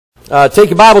take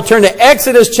your Bible, turn to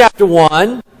Exodus chapter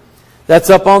 1. That's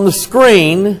up on the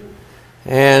screen.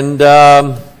 And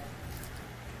I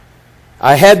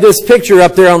had this picture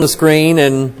up there on the screen,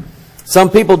 and some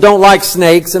people don't like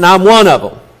snakes, and I'm one of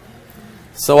them.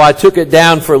 So I took it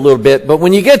down for a little bit. But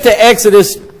when you get to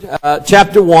Exodus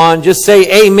chapter 1, just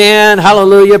say amen,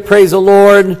 hallelujah, praise the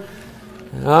Lord.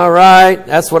 All right,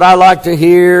 that's what I like to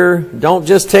hear. Don't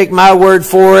just take my word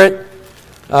for it.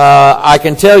 I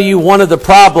can tell you one of the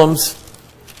problems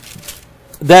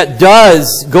that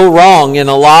does go wrong in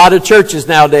a lot of churches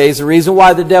nowadays, the reason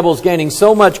why the devil's gaining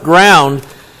so much ground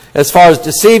as far as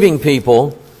deceiving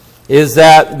people, is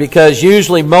that because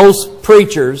usually most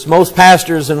preachers, most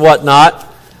pastors and whatnot,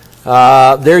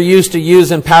 they're used to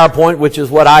using PowerPoint, which is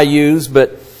what I use,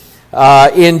 but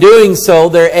in doing so,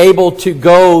 they're able to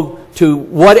go to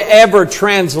whatever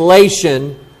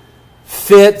translation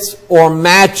fits or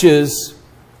matches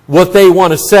what they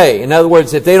want to say. In other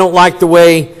words, if they don't like the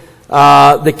way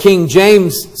the King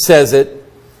James says it,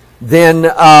 then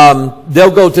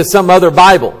they'll go to some other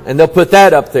Bible and they'll put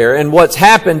that up there. And what's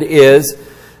happened is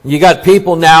you got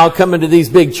people now coming to these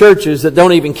big churches that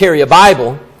don't even carry a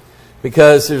Bible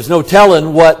because there's no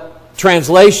telling what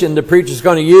translation the preacher's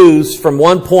going to use from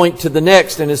one point to the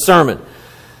next in his sermon.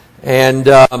 And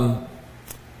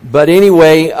but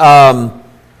anyway, where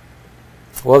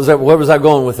was I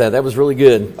going with that? That was really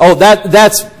good. Oh,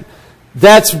 that's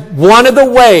one of the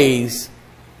ways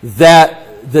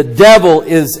that the devil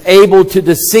is able to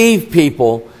deceive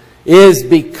people, is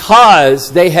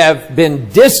because they have been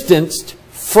distanced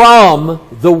from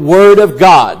the Word of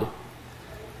God.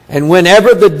 And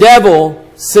whenever the devil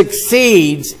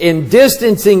succeeds in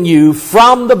distancing you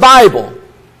from the Bible,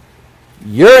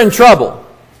 you're in trouble.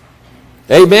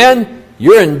 Amen?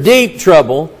 You're in deep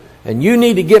trouble, and you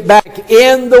need to get back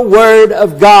in the Word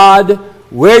of God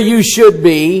where you should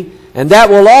be, and that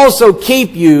will also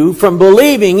keep you from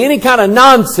believing any kind of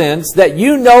nonsense that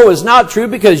you know is not true,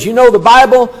 because you know the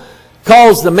Bible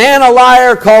calls the man a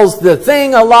liar, calls the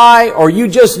thing a lie, or you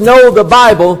just know the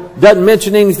Bible doesn't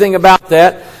mention anything about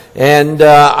that. And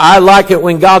I like it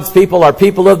when God's people are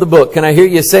people of the book. Can I hear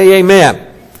you say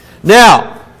amen?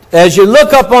 Now, as you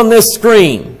look up on this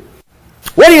screen,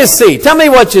 what do you see? Tell me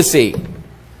what you see.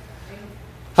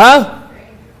 Huh?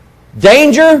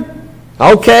 Danger?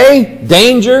 Okay,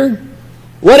 danger.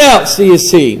 What else do you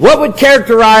see? What would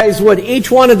characterize what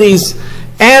each one of these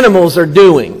animals are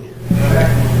doing?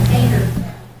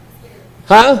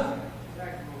 Huh?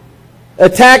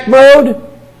 Attack mode?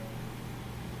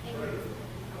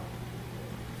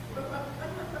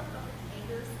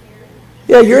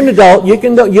 Yeah, you're an adult. You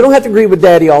don't have to agree with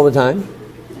Daddy all the time.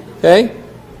 Okay?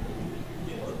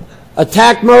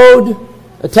 Attack mode,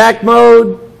 attack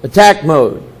mode, attack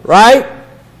mode. Right?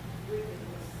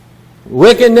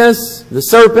 Wickedness, the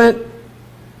serpent.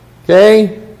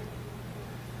 Okay?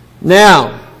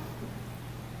 Now,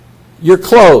 you're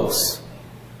close.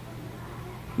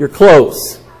 You're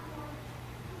close.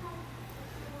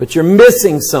 But you're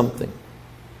missing something.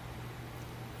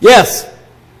 Yes?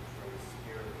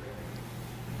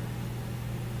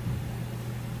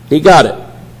 He got it.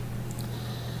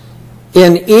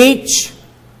 In each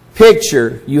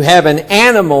picture, you have an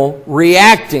animal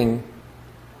reacting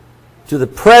to the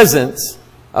presence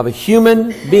of a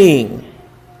human being.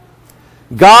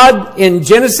 God, in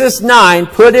Genesis 9,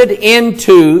 put it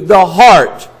into the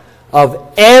heart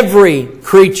of every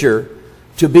creature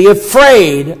to be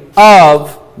afraid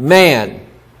of man.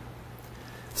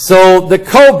 So the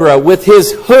cobra with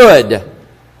his hood,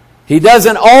 he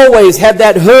doesn't always have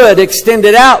that hood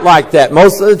extended out like that.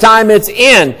 Most of the time it's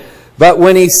in. But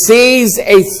when he sees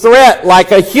a threat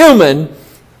like a human,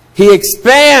 he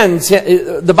expands.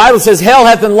 The Bible says hell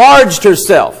hath enlarged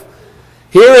herself.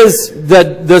 Here is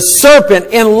the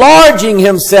serpent enlarging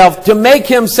himself to make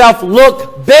himself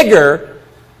look bigger.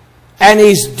 And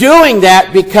he's doing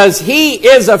that because he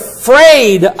is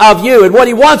afraid of you. And what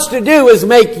he wants to do is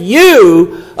make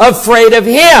you afraid of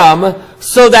him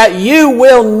so that you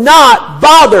will not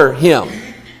bother him.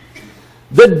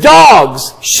 The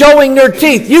dogs showing their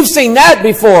teeth. You've seen that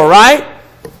before, right?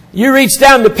 You reach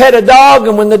down to pet a dog,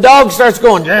 and when the dog starts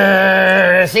going,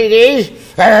 see these?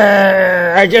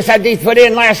 I just had these put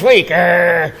in last week.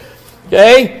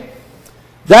 Okay?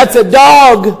 That's a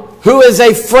dog who is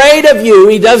afraid of you.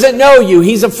 He doesn't know you.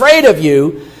 He's afraid of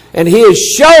you. And he is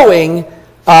showing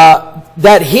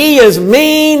that he is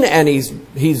mean and he's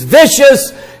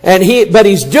vicious. But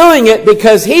he's doing it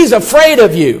because he's afraid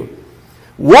of you.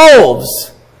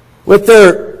 Wolves with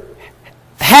their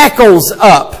hackles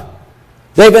up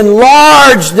They've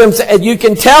enlarged themselves. You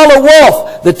can tell a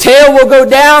wolf, the tail will go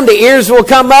down, the ears will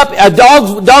come up.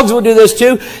 Dogs will do this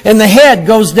too, and the head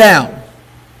goes down.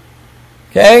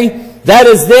 Okay? That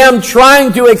is them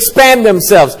trying to expand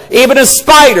themselves. Even a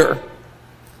spider.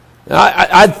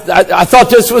 I thought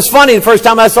this was funny the first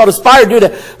time I saw a spider do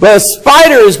that. But a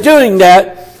spider is doing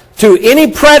that to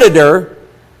any predator,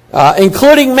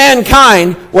 including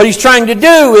mankind. What he's trying to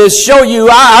do is show you,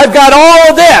 I've got all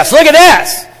of this. Look at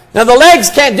this. Now the legs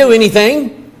can't do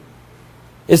anything.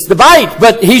 It's the bite.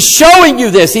 But he's showing you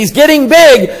this. He's getting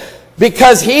big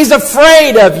because he's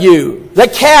afraid of you. The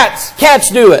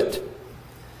cats do it.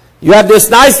 You have this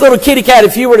nice little kitty cat.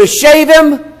 If you were to shave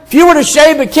him, if you were to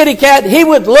shave a kitty cat, he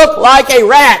would look like a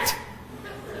rat.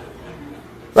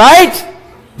 Right?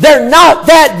 They're not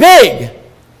that big.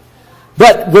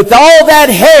 But with all that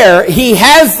hair, he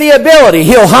has the ability.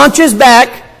 He'll hunch his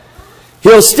back.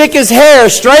 He'll stick his hair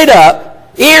straight up.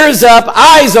 Ears up,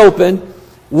 eyes open.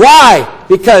 Why?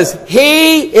 Because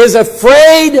he is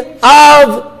afraid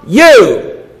of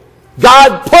you.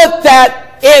 God put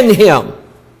that in him.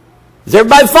 Does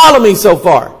everybody follow me so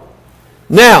far?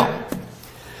 Now,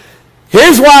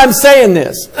 here's why I'm saying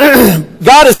this.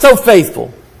 God is so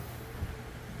faithful.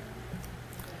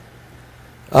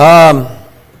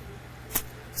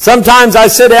 Sometimes I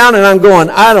sit down and I'm going,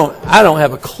 I don't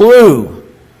have a clue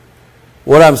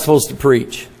what I'm supposed to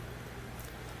preach.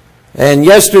 And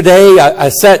yesterday I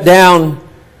sat down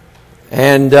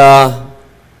and I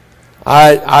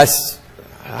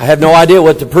had no idea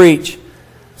what to preach.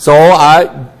 So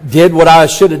I did what I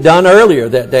should have done earlier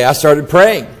that day. I started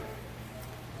praying.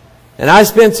 And I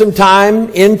spent some time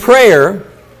in prayer.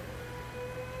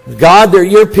 God, they're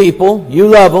your people. You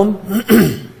love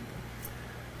them.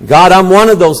 God, I'm one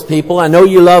of those people. I know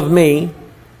you love me.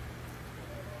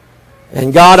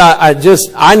 And God,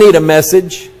 I need a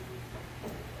message.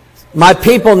 My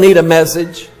people need a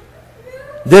message.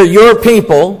 They're your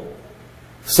people.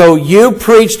 So you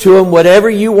preach to them whatever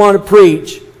you want to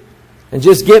preach. And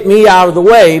just get me out of the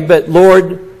way. But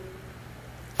Lord,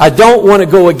 I don't want to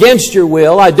go against your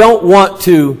will. I don't want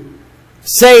to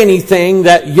say anything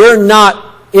that you're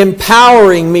not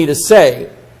empowering me to say.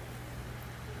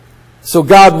 So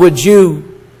God, would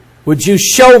you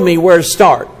show me where to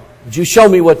start? Would you show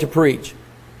me what to preach?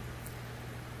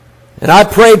 And I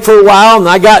prayed for a while and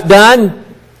I got done.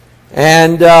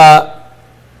 And the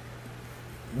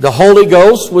Holy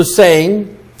Ghost was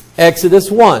saying Exodus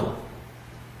 1.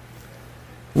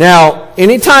 Now,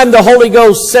 anytime the Holy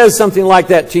Ghost says something like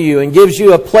that to you and gives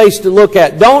you a place to look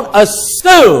at, don't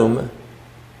assume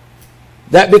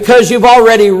that because you've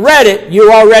already read it, you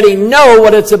already know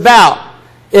what it's about.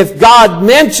 If God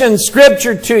mentions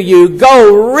Scripture to you,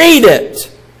 go read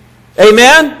it.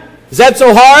 Amen? Is that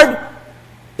so hard?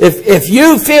 If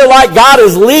you feel like God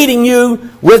is leading you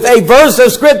with a verse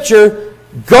of Scripture,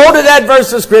 go to that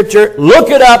verse of Scripture, look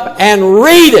it up, and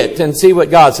read it and see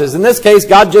what God says. In this case,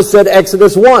 God just said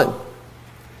Exodus 1.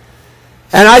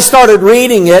 And I started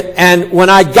reading it, and when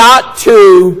I got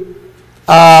to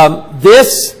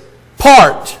this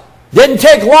part, didn't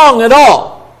take long at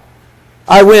all.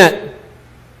 I went,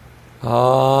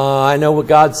 I know what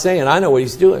God's saying. I know what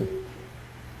He's doing.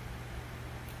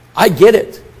 I get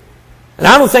it. And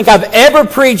I don't think I've ever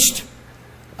preached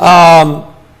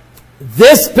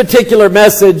this particular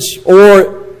message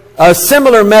or a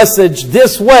similar message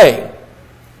this way.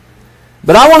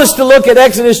 But I want us to look at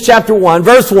Exodus chapter 1,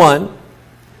 verse 1.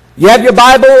 You have your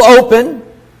Bible open.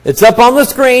 It's up on the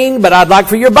screen, but I'd like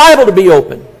for your Bible to be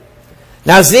open.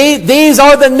 Now see, these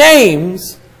are the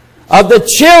names of the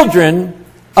children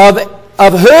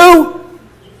of who?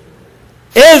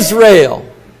 Israel.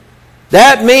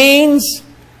 That means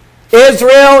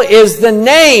Israel is the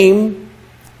name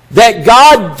that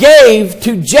God gave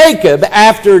to Jacob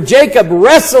after Jacob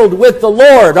wrestled with the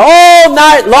Lord all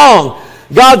night long.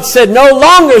 God said, no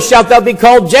longer shalt thou be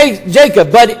called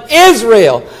Jacob, but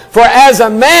Israel. For as a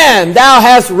man thou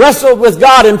hast wrestled with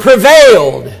God and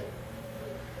prevailed.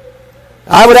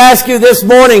 I would ask you this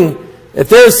morning, if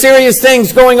there's serious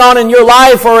things going on in your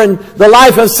life or in the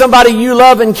life of somebody you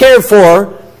love and care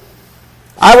for,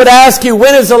 I would ask you,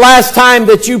 when is the last time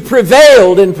that you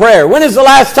prevailed in prayer? When is the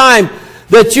last time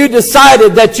that you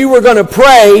decided that you were going to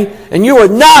pray and you were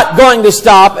not going to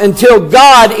stop until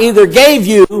God either gave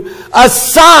you a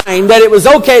sign that it was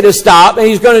okay to stop and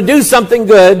He's going to do something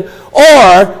good,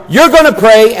 or you're going to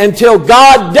pray until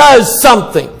God does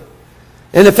something?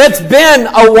 And if it's been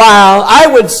a while, I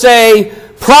would say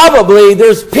probably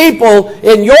there's people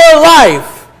in your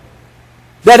life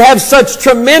that have such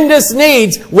tremendous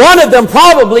needs. One of them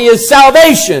probably is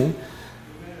salvation.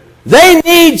 They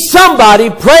need somebody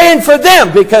praying for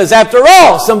them, because after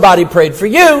all, somebody prayed for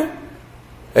you.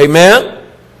 Amen.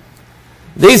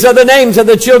 These are the names of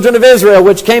the children of Israel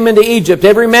which came into Egypt.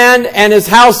 Every man and his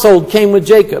household came with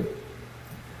Jacob.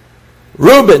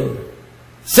 Reuben,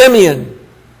 Simeon,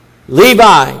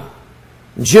 Levi,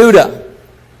 Judah,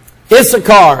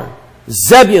 Issachar,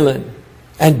 Zebulun,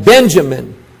 and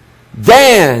Benjamin,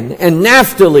 Dan and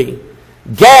Naphtali,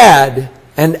 Gad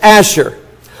and Asher.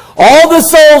 All the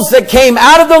souls that came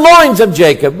out of the loins of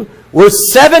Jacob were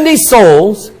 70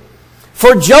 souls,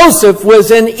 for Joseph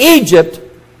was in Egypt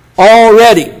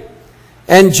already.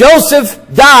 And Joseph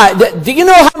died. Do you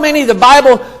know how many the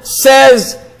Bible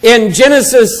says in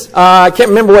Genesis? I can't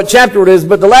remember what chapter it is,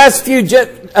 but the last few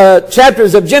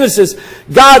chapters of Genesis,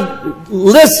 God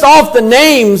lists off the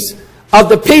names of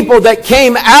the people that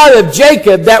came out of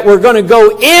Jacob that were going to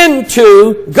go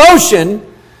into Goshen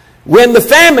when the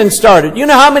famine started. You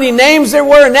know how many names there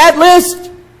were in that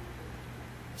list?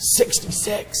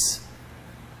 66.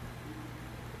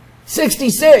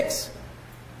 66.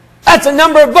 That's a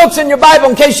number of books in your Bible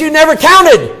in case you never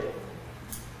counted.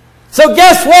 So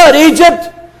guess what,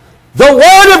 Egypt? The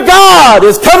Word of God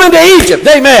is coming to Egypt.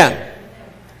 Amen.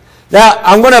 Now,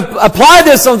 I'm going to apply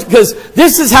this because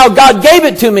this is how God gave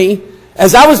it to me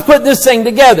as I was putting this thing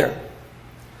together.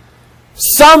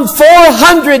 Some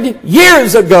 400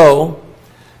 years ago,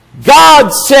 God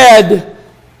said,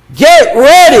 "Get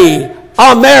ready,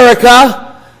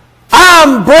 America.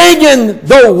 I'm bringing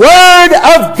the Word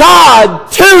of God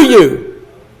to you."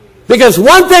 Because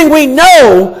one thing we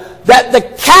know that the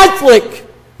Catholic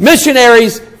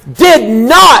missionaries did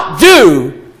not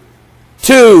do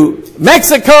to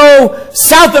Mexico,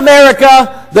 South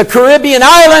America, the Caribbean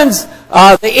islands,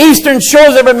 the eastern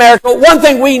shores of America, one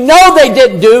thing we know they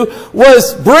didn't do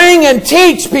was bring and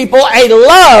teach people a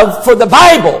love for the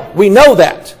Bible. We know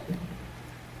that.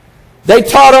 They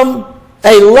taught them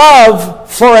a love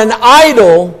for an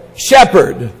idol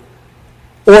shepherd,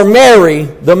 or Mary,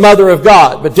 the mother of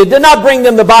God. But they did not bring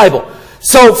them the Bible.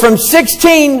 So from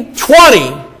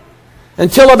 1620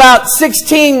 until about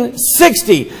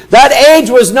 1660, that age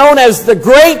was known as the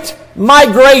Great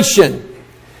Migration.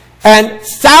 And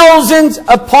thousands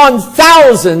upon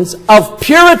thousands of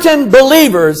Puritan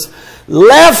believers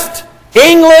left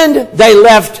England, they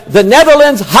left the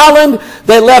Netherlands, Holland,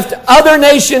 they left other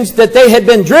nations that they had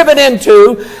been driven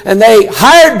into, and they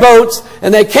hired boats,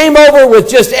 and they came over with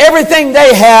just everything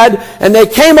they had, and they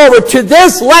came over to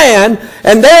this land,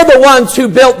 and they're the ones who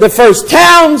built the first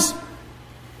towns,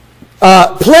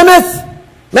 Plymouth,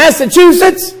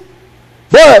 Massachusetts.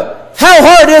 But how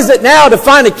hard is it now to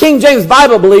find a King James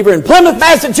Bible believer in Plymouth,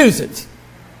 Massachusetts?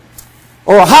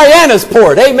 Or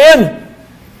Hyannisport, amen?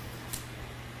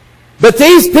 But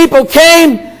these people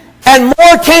came, and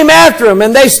more came after them,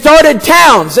 and they started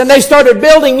towns, and they started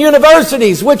building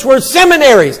universities, which were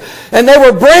seminaries, and they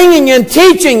were bringing and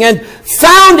teaching and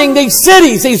founding these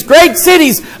cities, these great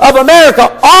cities of America,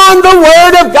 on the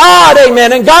Word of God,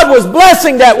 amen. And God was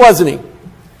blessing that, wasn't He?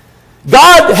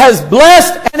 God has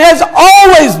blessed and has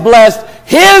always blessed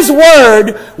His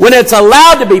Word when it's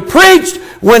allowed to be preached,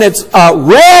 when it's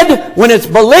read, when it's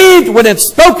believed, when it's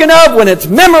spoken of, when it's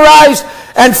memorized.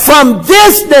 And from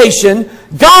this nation,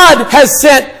 God has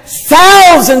sent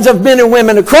thousands of men and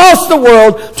women across the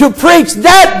world to preach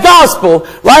that gospel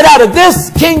right out of this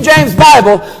King James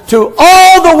Bible to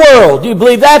all the world. Do you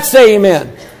believe that? Say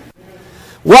amen.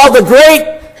 While the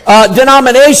great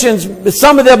denominations,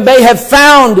 some of them may have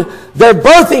found their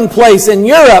birthing place in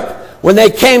Europe, when they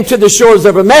came to the shores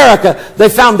of America, they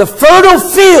found the fertile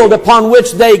field upon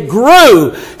which they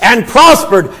grew and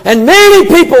prospered, and many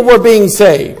people were being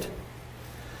saved.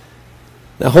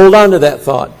 Now hold on to that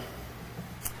thought.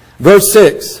 Verse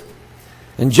 6.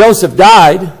 And Joseph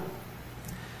died,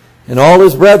 and all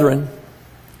his brethren,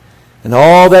 and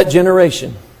all that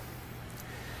generation.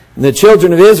 And the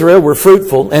children of Israel were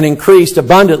fruitful, and increased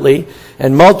abundantly,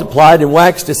 and multiplied, and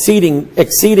waxed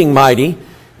exceeding mighty,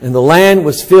 and the land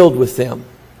was filled with them.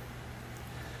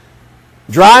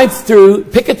 Drive through,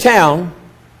 pick a town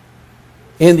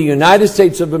in the United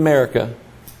States of America.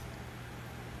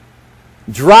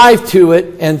 Drive to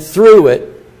it and through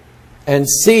it and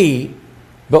see,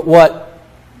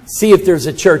 see if there's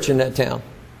a church in that town.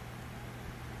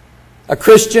 A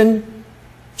Christian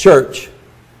church.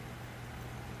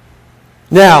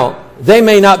 Now, they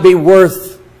may not be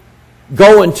worth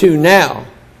going to now,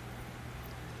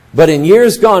 but in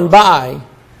years gone by,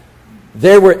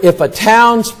 if a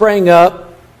town sprang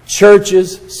up,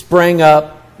 churches sprang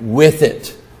up with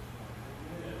it.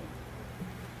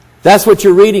 That's what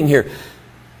you're reading here.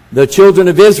 The children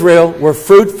of Israel were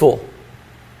fruitful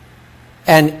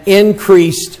and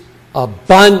increased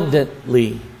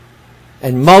abundantly,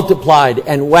 and multiplied,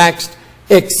 and waxed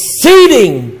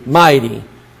exceeding mighty.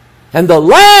 And the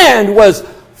land was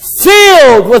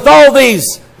filled with all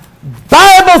these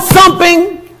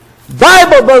Bible-thumping,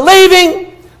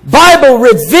 Bible-believing,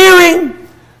 Bible-revering,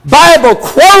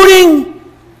 Bible-quoting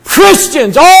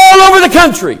Christians all over the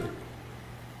country.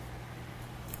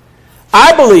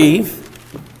 I believe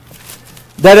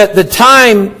that at the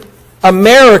time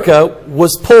America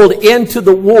was pulled into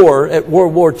the war at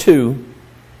World War II,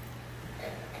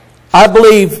 I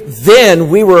believe then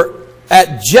we were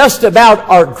at just about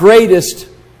our greatest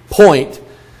point,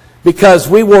 because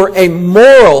we were a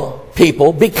moral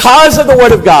people because of the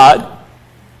Word of God.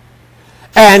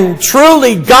 And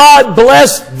truly God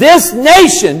blessed this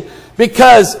nation,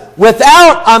 because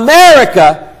without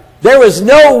America, there was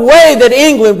no way that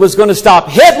England was going to stop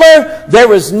Hitler. There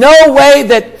was no way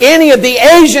that any of the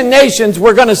Asian nations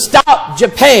were going to stop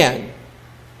Japan.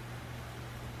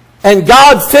 And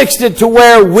God fixed it to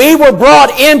where we were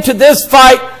brought into this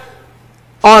fight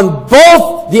on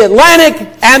both the Atlantic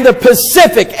and the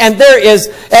Pacific. And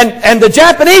and the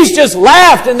Japanese just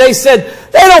laughed and they said,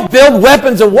 they don't build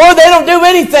weapons of war. They don't do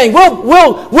anything.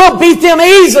 We'll beat them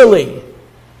easily.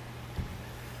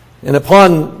 And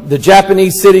upon the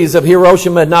Japanese cities of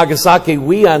Hiroshima and Nagasaki,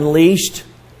 we unleashed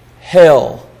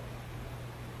hell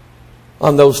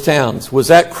on those towns. Was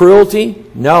that cruelty?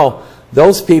 No.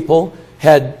 Those people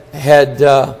had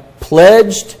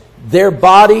pledged their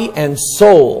body and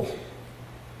soul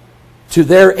to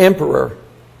their emperor.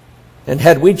 And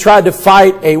had we tried to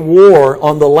fight a war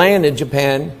on the land in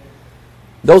Japan,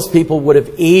 those people would have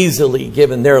easily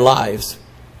given their lives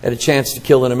at a chance to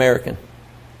kill an American.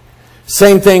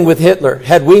 Same thing with Hitler.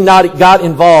 Had we not got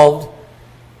involved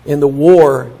in the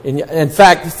war, in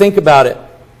fact, think about it.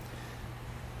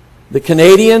 The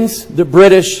Canadians, the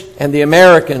British, and the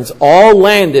Americans all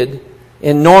landed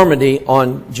in Normandy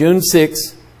on June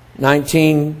 6,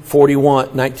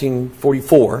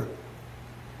 1944.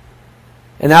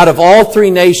 And out of all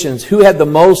three nations, who had the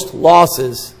most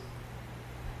losses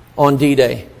on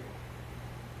D-Day?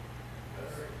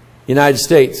 United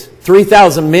States.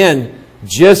 3,000 men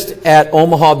just at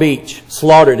Omaha Beach,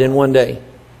 slaughtered in one day.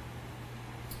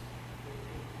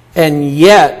 And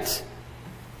yet,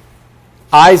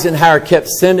 Eisenhower kept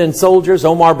sending soldiers.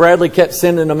 Omar Bradley kept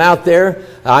sending them out there.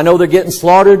 I know they're getting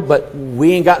slaughtered, but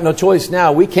we ain't got no choice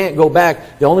now. We can't go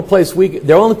back. The only place we're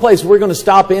going to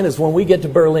stop in is when we get to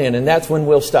Berlin, and that's when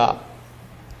we'll stop.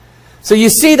 So you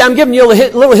see, I'm giving you a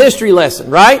little history lesson,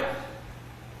 right?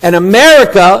 And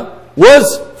America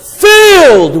was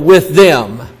filled with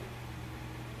them.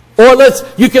 Or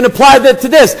you can apply that to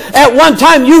this. At one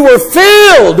time you were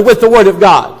filled with the Word of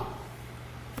God.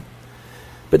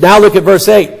 But now look at verse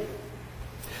 8.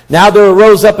 Now there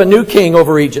arose up a new king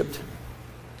over Egypt,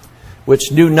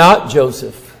 which knew not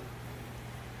Joseph.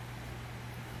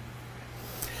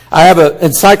 I have an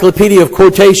encyclopedia of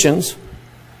quotations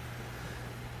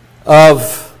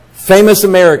of famous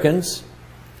Americans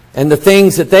and the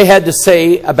things that they had to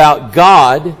say about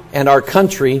God and our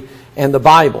country and the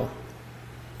Bible.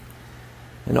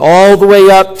 And all the way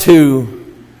up to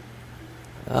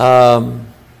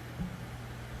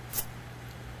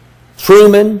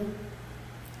Truman,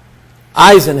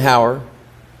 Eisenhower.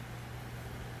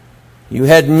 You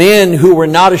had men who were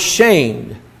not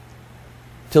ashamed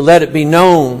to let it be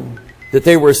known that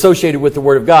they were associated with the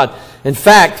Word of God. In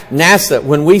fact, NASA,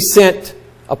 when we sent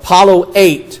Apollo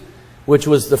 8, which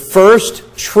was the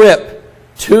first trip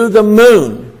to the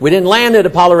moon, we didn't land at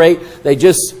Apollo 8, they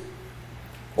just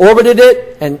orbited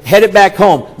it and headed back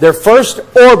home. Their first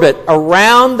orbit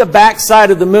around the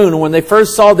backside of the moon, when they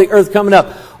first saw the Earth coming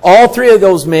up, all three of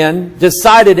those men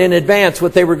decided in advance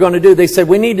what they were going to do. They said,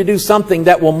 we need to do something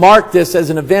that will mark this as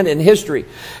an event in history.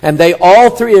 And they all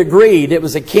three agreed. It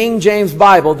was a King James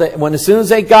Bible that as soon as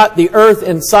they got the earth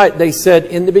in sight, they said,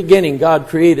 in the beginning God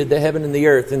created the heaven and the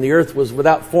earth was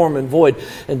without form and void,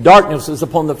 and darkness was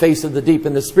upon the face of the deep,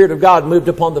 and the Spirit of God moved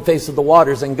upon the face of the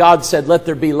waters. And God said, let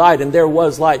there be light, and there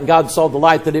was light. And God saw the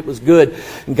light that it was good.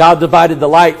 And God divided the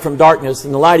light from darkness,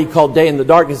 and the light He called day, and the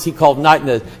darkness He called night, and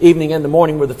the evening and the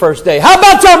morning were the first day. How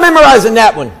about y'all memorizing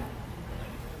that one?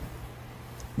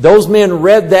 Those men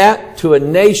read that to a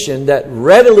nation that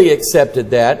readily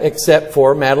accepted that, except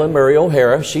for Madalyn Murray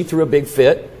O'Hara. She threw a big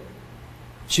fit.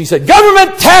 She said,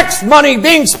 government tax money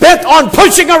being spent on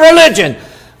pushing a religion.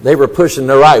 They were pushing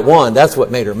the right one. That's what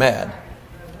made her mad.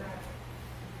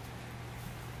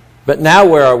 But now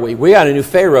where are we? We got a new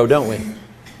Pharaoh, don't we?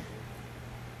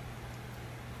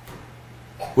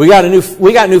 We got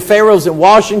new pharaohs in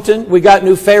Washington. We got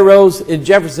new pharaohs in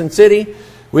Jefferson City.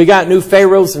 We got new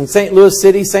pharaohs in St. Louis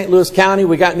City, St. Louis County.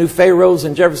 We got new pharaohs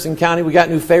in Jefferson County. We got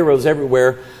new pharaohs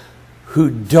everywhere who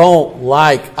don't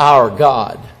like our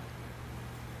God.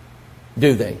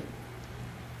 Do they?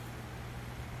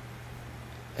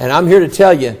 And I'm here to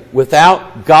tell you,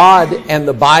 without God and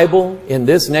the Bible in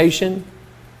this nation,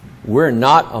 we're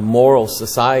not a moral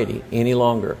society any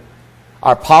longer.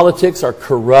 Our politics are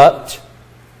corrupt.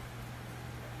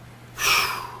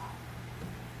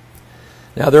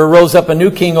 Now there arose up a new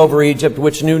king over Egypt,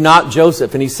 which knew not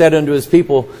Joseph. And he said unto his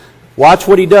people, watch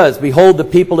what he does. Behold, the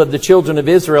people of the children of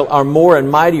Israel are more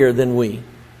and mightier than we.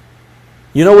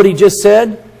 You know what he just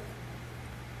said?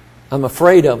 I'm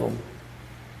afraid of them.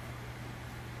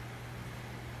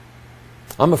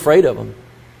 I'm afraid of them.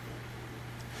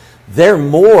 They're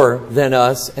more than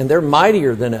us, and they're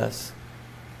mightier than us.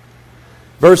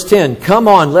 Verse 10, come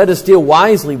on, let us deal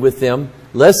wisely with them,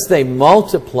 lest they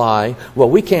multiply. Well,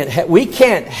 we can't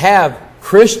have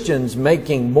Christians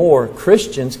making more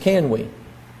Christians, can we?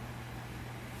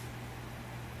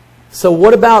 So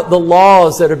what about the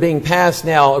laws that are being passed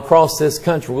now across this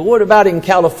country? Well, what about in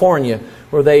California,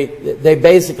 where they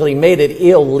basically made it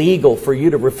illegal for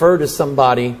you to refer to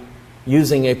somebody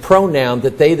using a pronoun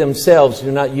that they themselves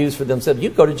do not use for themselves? You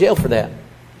go to jail for that.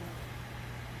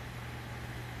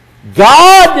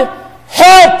 God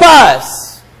help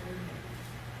us!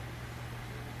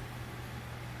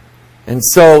 And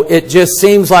so it just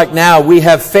seems like now we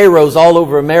have pharaohs all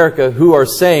over America who are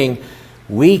saying,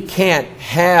 we can't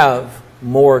have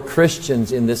more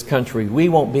Christians in this country. We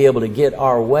won't be able to get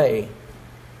our way.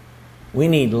 We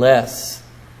need less.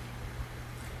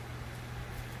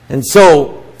 And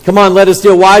so, come on, let us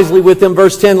deal wisely with them.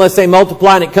 Verse 10, lest they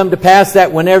multiply, and it come to pass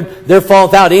that whenever there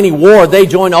falleth out any war, they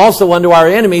join also unto our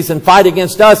enemies and fight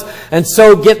against us, and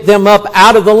so get them up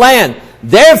out of the land.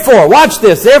 Therefore, watch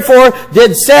this, therefore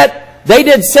they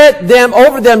did set them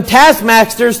over them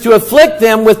taskmasters to afflict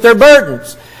them with their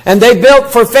burdens. And they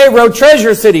built for Pharaoh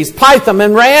treasure cities, Pithom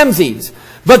and Ramses.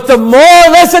 But the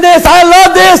more, listen to this, I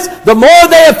love this, the more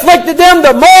they afflicted them,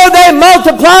 the more they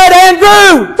multiplied and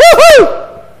grew. Woo-hoo!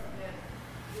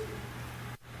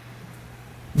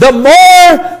 The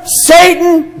more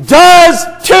Satan does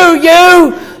to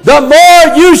you, the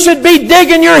more you should be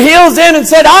digging your heels in and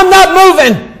said, I'm not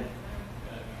moving.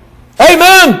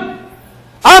 Amen.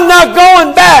 I'm not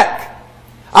going back.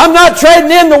 I'm not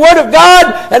trading in the Word of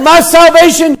God and my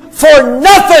salvation for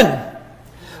nothing.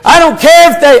 I don't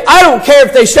care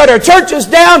if they shut our churches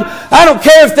down. I don't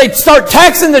care if they start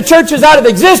taxing the churches out of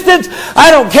existence.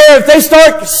 I don't care if they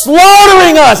start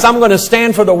slaughtering us. I'm going to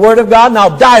stand for the Word of God, and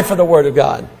I'll die for the Word of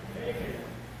God.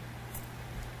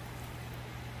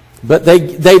 But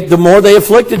the more they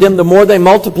afflicted him, the more they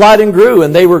multiplied and grew,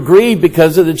 and they were grieved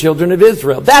because of the children of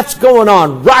Israel. That's going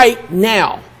on right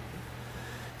now.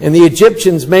 And the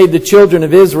Egyptians made the children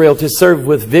of Israel to serve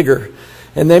with vigor.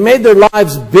 And they made their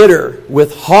lives bitter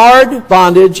with hard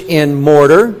bondage in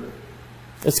mortar.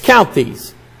 Let's count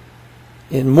these.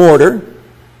 In mortar,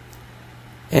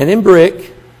 and in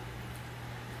brick,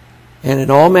 and in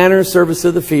all manner of service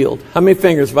of the field. How many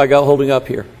fingers have I got holding up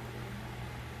here?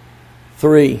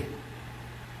 3.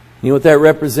 You know what that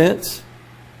represents?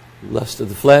 Lust of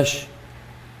the flesh,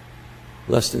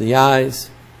 lust of the eyes,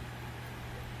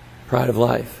 pride of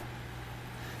life.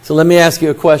 So let me ask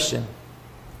you a question.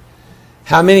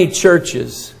 How many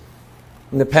churches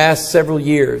in the past several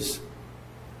years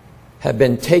have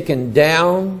been taken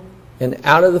down and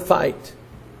out of the fight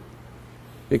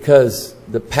because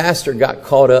the pastor got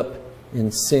caught up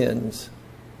in sins,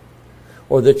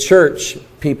 or the church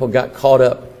people got caught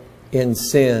up in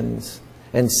sins,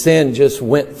 and sin just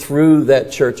went through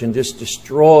that church and just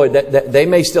destroyed that? They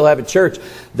may still have a church.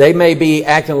 They may be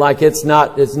acting like it's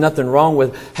nothing wrong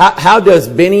with. How does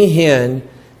Benny Hinn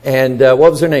and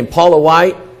what was her name, Paula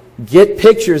White, get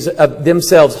pictures of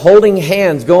themselves holding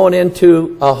hands going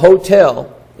into a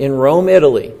hotel in Rome,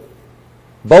 Italy?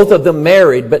 Both of them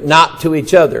married, but not to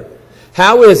each other.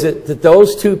 How is it that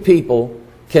those two people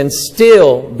can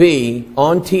still be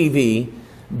on TV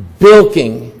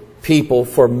bilking people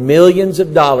for millions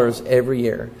of dollars every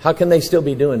year? How can they still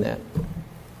be doing that?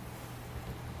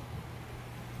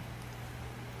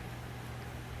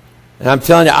 And I'm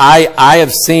telling you, I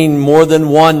have seen more than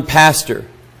one pastor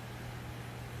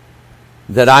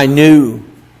that I knew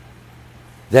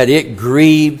that it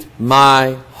grieved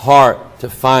my heart to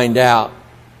find out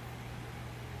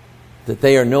that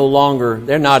they are no longer,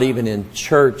 they're not even in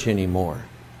church anymore,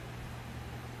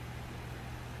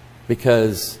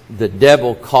 because the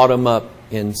devil caught them up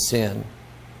in sin.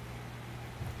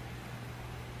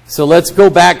 So let's go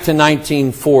back to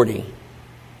 1940.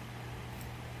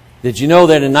 Did you know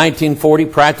that in 1940,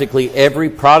 practically every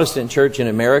Protestant church in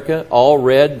America all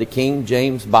read the King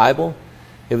James Bible?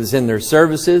 It was in their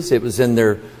services. It was in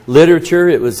their literature.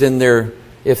 It was in their,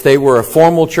 if they were a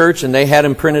formal church and they had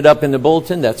them printed up in the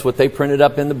bulletin, that's what they printed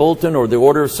up in the bulletin, or the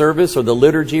order of service, or the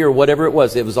liturgy, or whatever it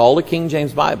was. It was all the King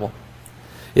James Bible.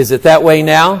 Is it that way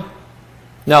now?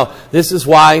 No. This is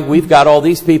why we've got all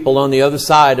these people on the other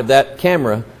side of that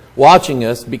camera watching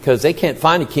us, because they can't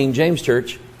find a King James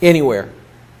church anywhere.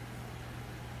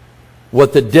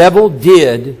 What the devil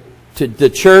did to the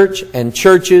church and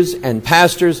churches and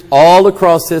pastors all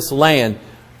across this land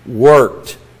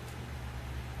worked.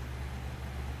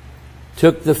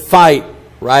 Took the fight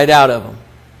right out of them.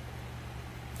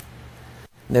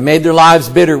 They made their lives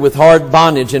bitter with hard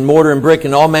bondage and mortar and brick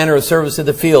and all manner of service in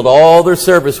the field. All their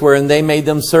service wherein they made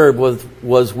them serve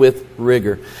was with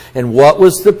rigor. And what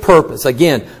was the purpose?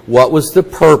 Again, what was the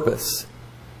purpose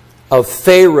of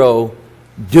Pharaoh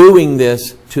doing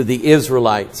this to the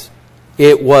Israelites?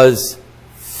 It was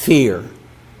fear.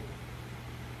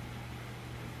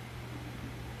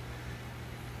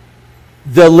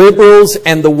 The liberals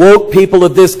and the woke people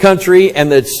of this country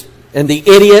and the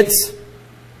idiots,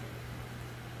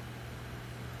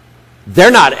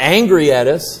 they're not angry at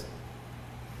us.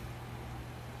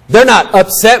 They're not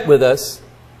upset with us.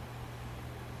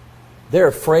 They're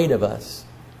afraid of us.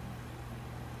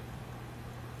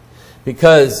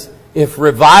 Because if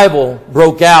revival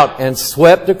broke out and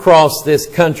swept across this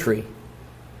country,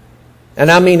 and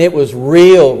I mean it was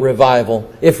real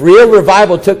revival, if real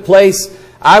revival took place,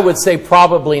 I would say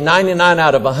probably 99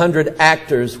 out of 100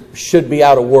 actors should be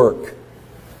out of work.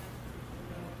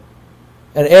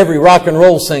 And every rock and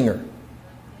roll singer.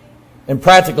 And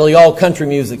practically all country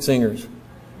music singers.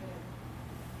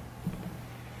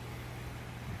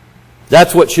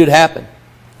 That's what should happen.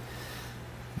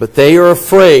 But they are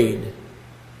afraid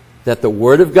that the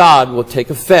Word of God will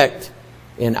take effect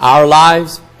in our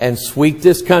lives and sweep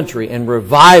this country, and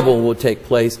revival will take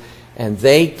place, and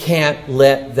they can't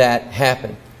let that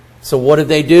happen. So what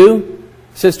do?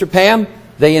 Sister Pam?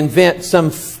 They invent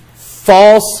some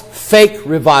false, fake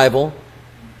revival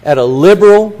at a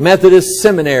liberal Methodist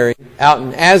seminary out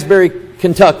in Asbury,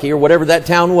 Kentucky, or whatever that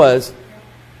town was,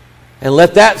 and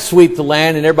let that sweep the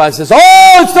land, and everybody says,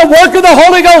 oh, it's the work of the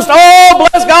Holy Ghost. Oh,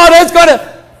 bless God, it's going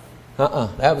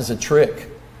to... that was a trick.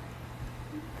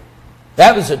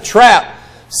 That was a trap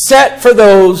set for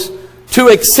those to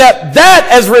accept that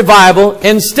as revival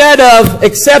instead of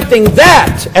accepting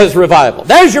that as revival.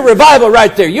 There's your revival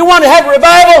right there. You want to have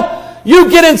revival? You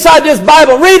get inside this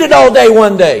Bible, read it all day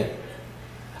one day.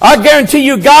 I guarantee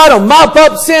you God will mop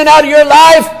up sin out of your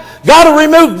life. God will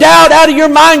remove doubt out of your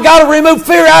mind. God will remove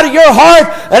fear out of your heart.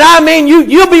 And I mean,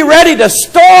 you'll be ready to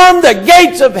storm the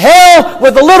gates of hell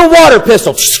with a little water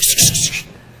pistol.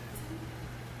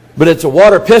 But it's a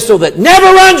water pistol that never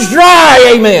runs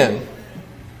dry. Amen.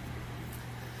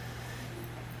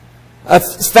 I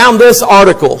found this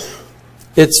article.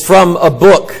 It's from a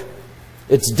book.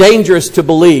 It's Dangerous to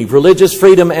Believe, Religious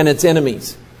Freedom and Its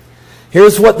Enemies.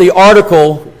 Here's what the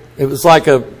article, it was like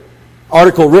an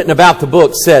article written about the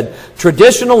book, said.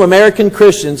 Traditional American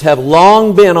Christians have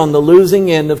long been on the losing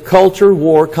end of culture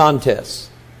war contests.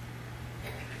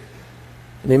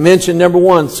 And they mentioned, number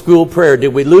one, school prayer.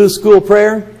 Did we lose school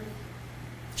prayer?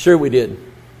 Sure we did.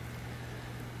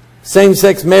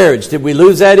 Same-sex marriage. Did we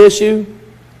lose that issue?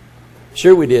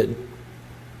 Sure we did.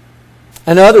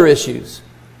 And other issues.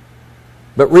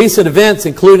 But recent events,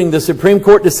 including the Supreme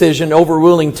Court decision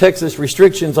overruling Texas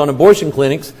restrictions on abortion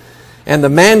clinics and the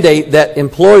mandate that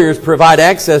employers provide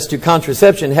access to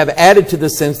contraception, have added to the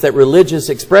sense that religious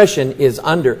expression is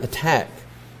under attack.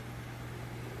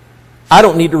 I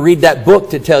don't need to read that book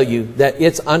to tell you that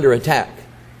it's under attack.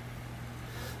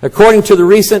 According to the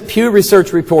recent Pew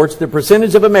Research reports, the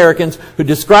percentage of Americans who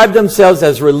describe themselves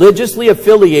as religiously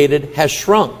affiliated has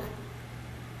shrunk,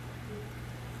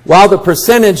 while the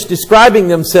percentage describing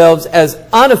themselves as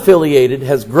unaffiliated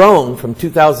has grown from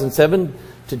 2007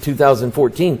 to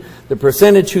 2014. The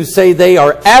percentage who say they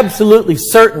are absolutely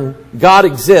certain God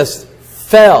exists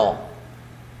fell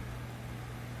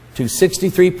to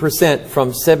 63%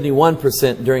 from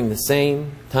 71% during the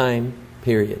same time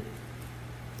period.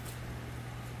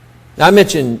 Now, I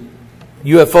mentioned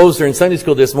UFOs during Sunday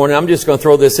school this morning. I'm just going to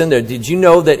throw this in there. Did you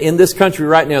know that in this country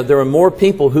right now, there are more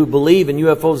people who believe in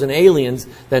UFOs and aliens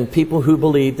than people who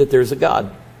believe that there's a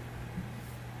God?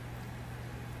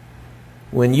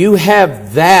 When you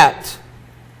have that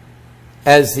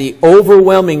as the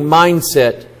overwhelming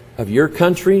mindset of your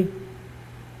country,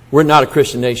 we're not a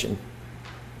Christian nation.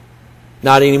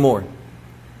 Not anymore.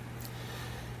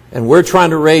 And we're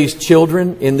trying to raise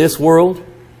children in this world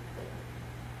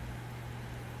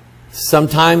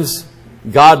Sometimes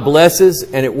God blesses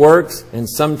and it works, and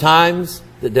sometimes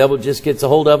the devil just gets a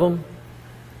hold of them.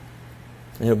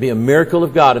 And it'll be a miracle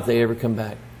of God if they ever come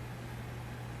back.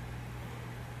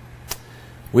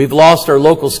 We've lost our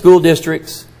local school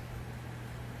districts.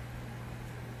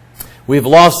 We've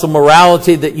lost the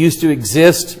morality that used to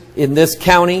exist in this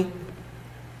county.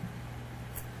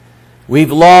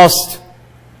 We've lost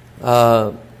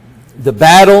the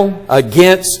battle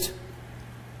against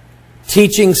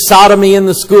teaching sodomy in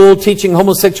the school, teaching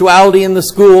homosexuality in the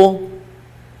school.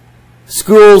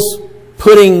 Schools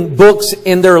putting books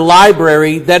in their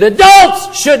library that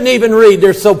adults shouldn't even read.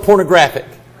 They're so pornographic.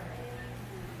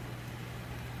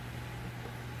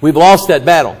 We've lost that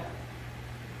battle.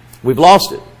 We've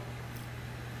lost it.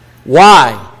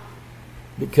 Why?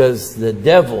 Because the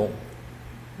devil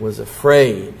was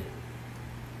afraid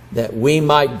that we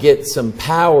might get some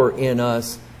power in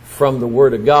us from the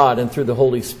Word of God and through the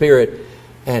Holy Spirit,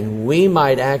 and we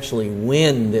might actually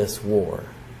win this war.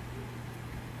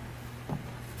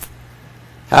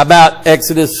 How about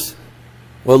Exodus?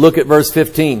 Well, look at verse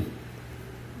 15.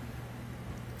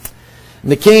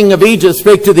 And the king of Egypt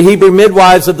spake to the Hebrew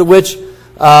midwives, of the which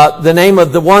the name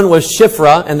of the one was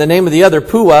Shiphrah, and the name of the other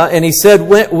Puah. And he said,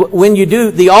 when you do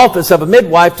the office of a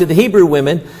midwife to the Hebrew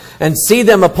women, and see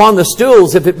them upon the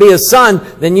stools, if it be a son,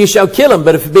 then you shall kill him.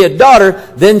 But if it be a daughter,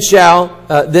 then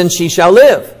she shall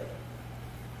live.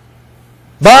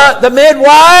 But the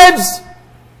midwives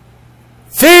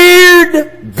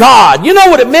feared God. You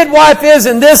know what a midwife is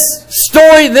in this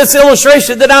story, this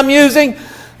illustration that I'm using?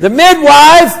 The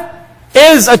midwife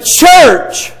is a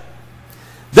church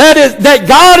that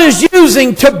God is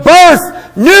using to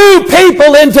birth new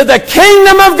people into the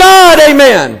kingdom of God.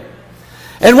 Amen.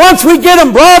 And once we get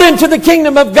them brought into the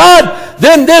kingdom of God,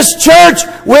 then this church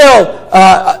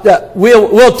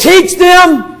will teach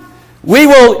them. We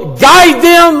will guide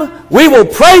them. We will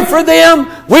pray for them.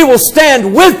 We will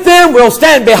stand with them. We'll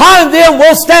stand behind them.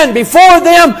 We'll stand before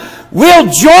them. We'll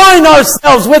join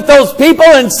ourselves with those people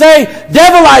and say,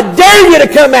 devil, I dare you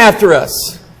to come after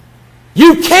us.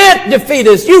 You can't defeat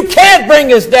us. You can't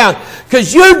bring us down,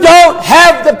 because you don't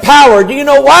have the power. Do you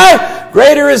know why?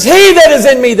 Greater is He that is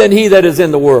in me than he that is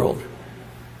in the world.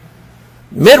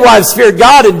 Midwives feared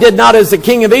God and did not as the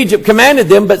king of Egypt commanded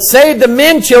them, but saved the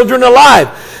men children alive.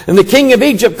 And the king of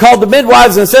Egypt called the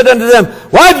midwives and said unto them,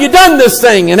 why have you done this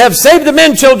thing, and have saved the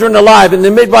men children alive? And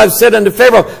the midwives said unto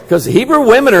Pharaoh, because the Hebrew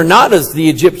women are not as the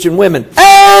Egyptian women.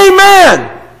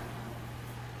 Amen!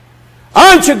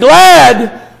 Aren't you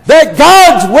glad that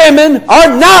God's women are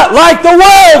not like the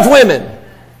world's women?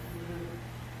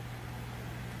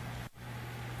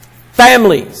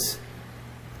 Families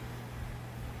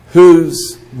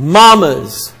whose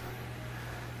mamas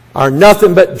are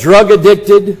nothing but drug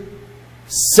addicted,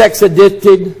 sex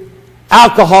addicted,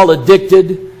 alcohol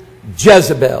addicted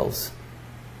Jezebels.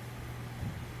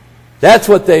 That's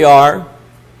what they are.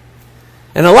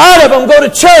 And a lot of them go to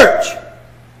church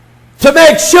to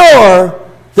make sure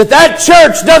that that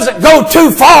church doesn't go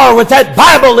too far with that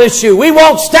Bible issue. We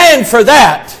won't stand for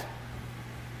that.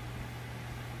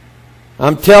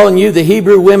 I'm telling you, the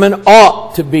Hebrew women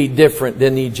ought to be different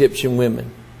than the Egyptian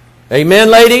women.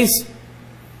 Amen, ladies?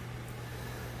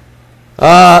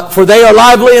 For they are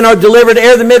lively and are delivered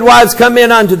ere the midwives come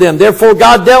in unto them. Therefore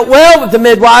God dealt well with the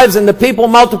midwives, and the people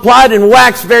multiplied and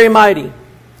waxed very mighty.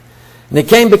 And it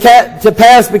came to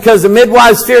pass, because the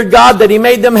midwives feared God, that He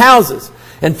made them houses.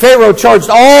 And Pharaoh charged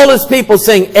all his people,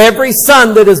 saying, every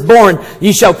son that is born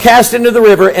ye shall cast into the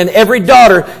river, and every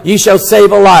daughter ye shall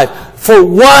save alive. For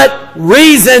what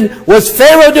reason was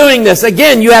Pharaoh doing this?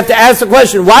 Again, you have to ask the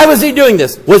question, why was he doing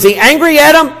this? Was he angry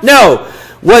at them? No.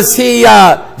 Was he,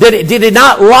 did he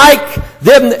not like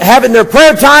them having their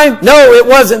prayer time? No, it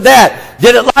wasn't that.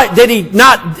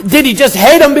 Did he just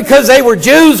hate them because they were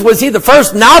Jews? Was he the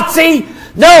first Nazi?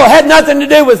 No, it had nothing to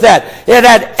do with that. It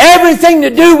had everything to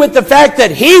do with the fact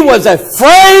that he was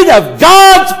afraid of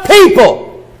God's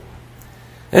people.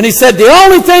 And he said, the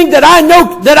only thing that I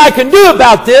know that I can do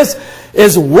about this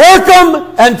is work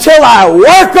them until I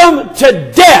work them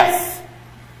to death.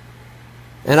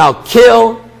 And I'll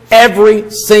kill every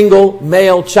single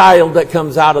male child that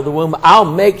comes out of the womb. I'll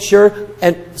make sure.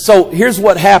 And so here's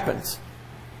what happens.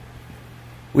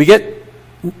 We get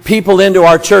people into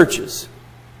our churches.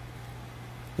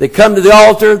 They come to the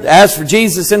altar, ask for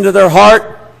Jesus into their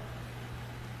heart,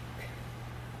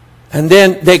 and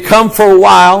then they come for a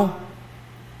while,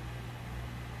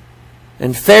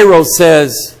 and Pharaoh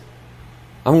says,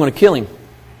 I'm going to kill him.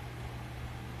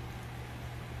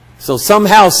 So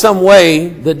somehow, some way,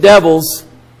 the devil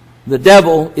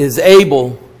is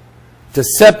able to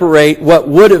separate what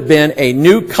would have been a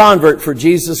new convert for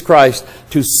Jesus Christ,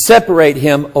 to separate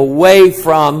him away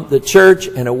from the church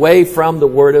and away from the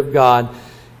Word of God.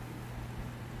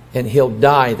 And he'll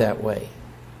die that way.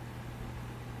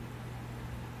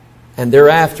 And they're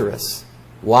after us.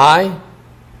 Why?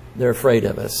 They're afraid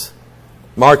of us.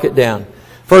 Mark it down.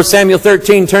 1 Samuel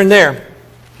 13, turn there.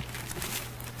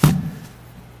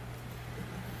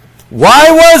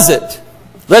 Why was it?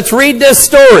 Let's read this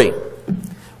story.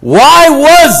 Why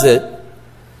was it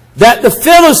that the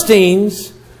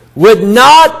Philistines would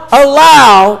not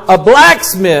allow a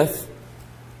blacksmith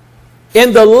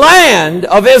in the land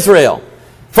of Israel?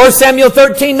 1 Samuel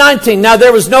 13, 19. Now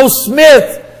there was no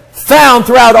smith found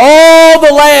throughout all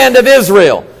the land of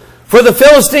Israel. For the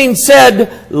Philistines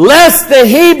said, lest the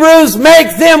Hebrews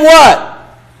make them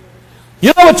what?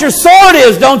 You know what your sword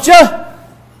is, don't you?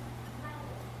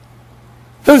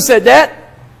 Who said that?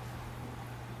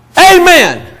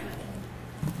 Amen.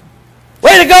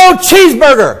 Way to go,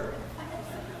 cheeseburger.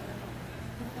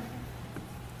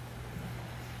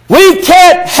 We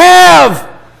can't have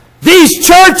these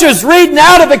churches reading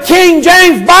out of a King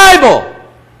James Bible.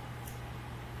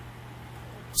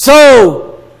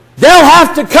 So they'll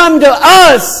have to come to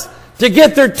us to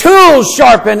get their tools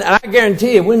sharpened. And I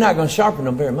guarantee you, we're not going to sharpen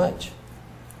them very much.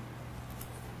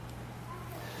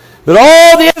 But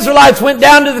all the Israelites went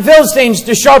down to the Philistines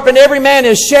to sharpen every man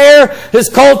his share, his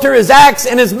coulter, his axe,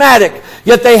 and his mattock.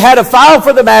 Yet they had a file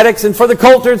for the mattocks, and for the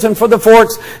coulters, and for the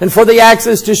forks, and for the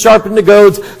axes to sharpen the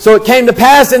goads. So it came to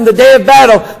pass in the day of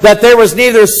battle that there was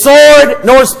neither sword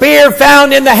nor spear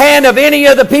found in the hand of any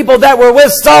of the people that were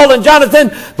with Saul and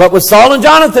Jonathan, but with Saul and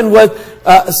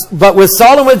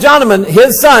with Jonathan,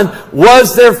 his son,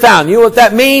 was there found. You know what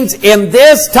that means? In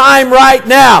this time right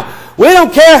now, we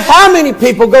don't care how many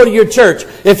people go to your church.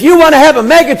 If you want to have a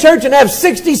mega church and have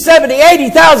 60, 70,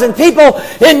 80,000 people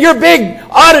in your big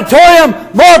auditorium,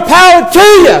 more power to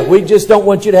you. We just don't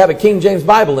want you to have a King James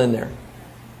Bible in there.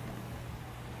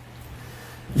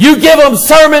 You give them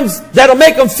sermons that'll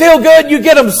make them feel good. You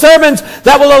give them sermons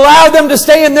that will allow them to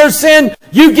stay in their sin.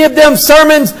 You give them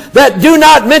sermons that do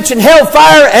not mention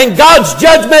hellfire and God's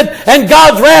judgment and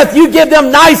God's wrath. You give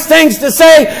them nice things to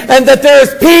say and that there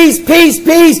is peace, peace,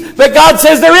 peace. But God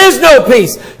says there is no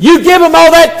peace. You give them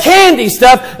all that candy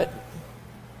stuff.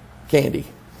 Candy.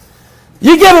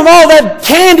 You give them all that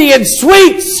candy and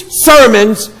sweets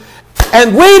sermons,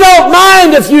 and we don't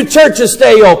mind if you churches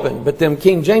stay open. But them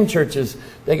King James churches,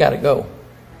 they got to go.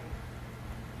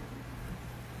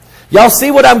 Y'all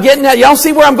see what I'm getting at? Y'all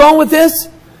see where I'm going with this?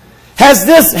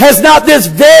 Has not this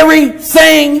very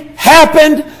thing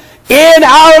happened in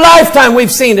our lifetime?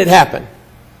 We've seen it happen.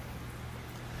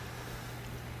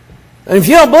 And if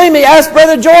you don't believe me, ask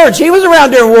Brother George. He was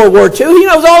around during World War II. He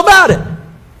knows all about it.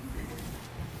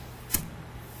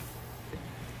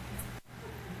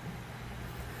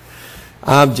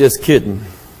 I'm just kidding.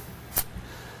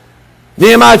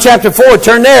 Nehemiah chapter 4,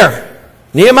 turn there.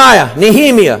 Nehemiah,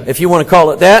 if you want to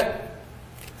call it that.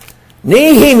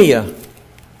 Nehemiah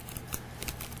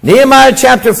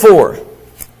chapter 4.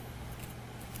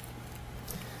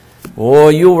 Oh,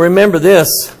 you'll remember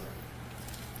this.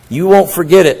 You won't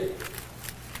forget it.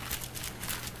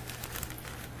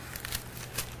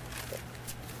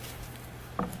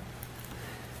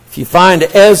 If you find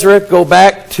Ezra, go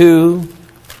back to...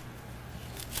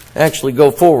 Actually,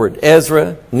 go forward.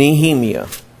 Ezra, Nehemiah.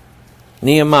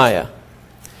 Nehemiah.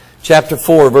 Chapter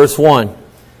 4, verse 1.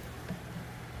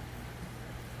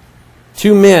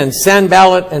 Two men,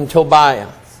 Sanballat and Tobiah.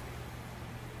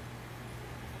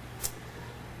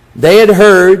 They had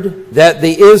heard that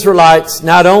the Israelites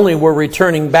not only were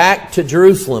returning back to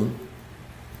Jerusalem,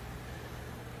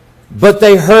 but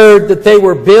they heard that they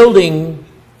were building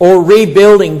or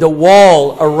rebuilding the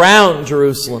wall around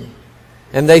Jerusalem.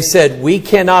 And they said, we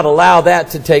cannot allow that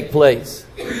to take place.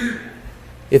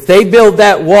 If they build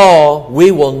that wall,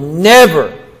 we will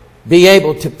never be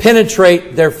able to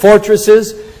penetrate their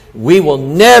fortresses. We will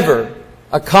never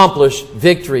accomplish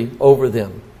victory over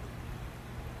them.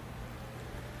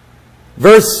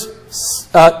 Verse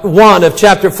 1 of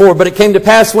chapter 4. But it came to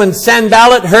pass when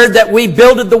Sanballat heard that we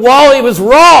builded the wall, he was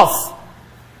wroth,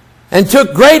 and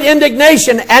took great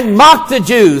indignation, and mocked the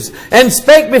Jews, and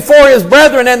spake before his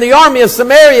brethren and the army of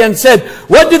Samaria, and said,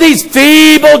 what do these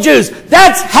feeble Jews?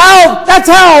 That's how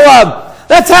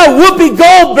Whoopi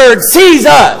Goldberg sees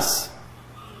us.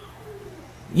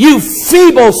 You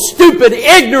feeble, stupid,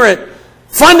 ignorant,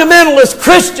 fundamentalist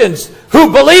Christians who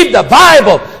believe the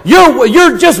Bible.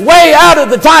 You're just way out of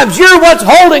the times. You're what's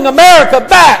holding America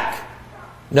back.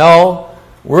 No,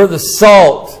 we're the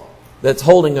salt that's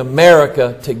holding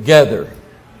America together.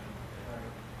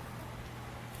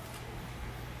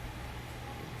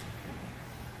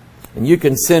 And you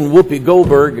can send Whoopi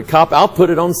Goldberg a copy. I'll put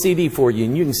it on CD for you,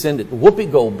 and you can send it to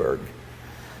Whoopi Goldberg,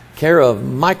 care of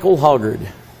Michael Hoggard.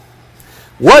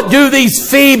 What do these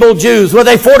feeble Jews? Will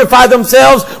they fortify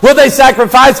themselves? Will they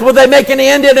sacrifice? Will they make an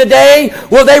end in a day?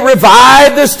 Will they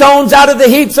revive the stones out of the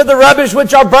heaps of the rubbish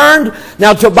which are burned?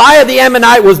 Now Tobiah the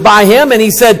Ammonite was by him, and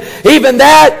he said, even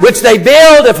that which they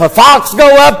build, if a fox go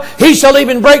up, he shall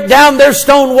even break down their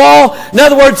stone wall. In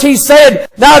other words, he said,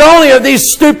 not only are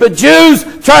these stupid Jews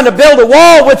trying to build a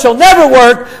wall which will never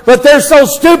work, but they're so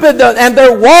stupid and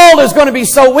their wall is going to be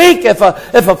so weak, if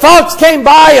a fox came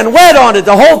by and went on it,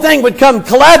 the whole thing would come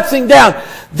collapsing down.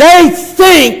 They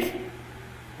think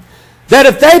that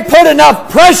if they put enough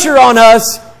pressure on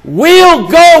us, we'll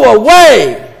go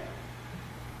away.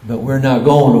 But we're not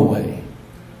going away.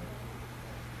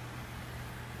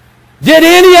 Did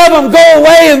any of them go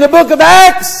away in the book of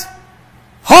Acts?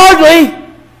 Hardly.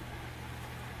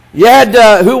 You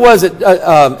had, who was it?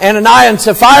 Ananias and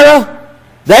Sapphira?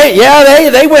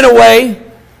 They went away.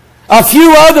 A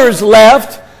few others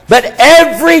left. But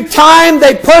every time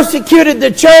they persecuted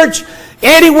the church,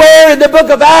 anywhere in the book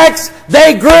of Acts,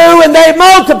 they grew and they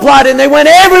multiplied and they went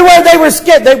everywhere they were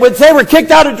they were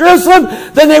kicked out of Jerusalem.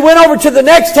 Then they went over to the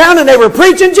next town and they were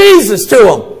preaching Jesus to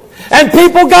them. And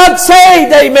people got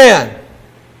saved, amen.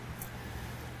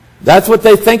 That's what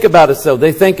they think about us, though.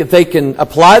 They think if they can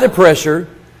apply the pressure,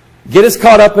 get us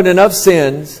caught up in enough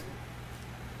sins,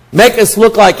 make us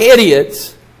look like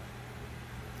idiots,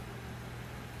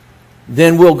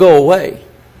 then we'll go away.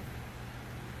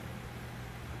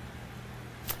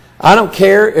 I don't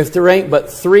care if there ain't but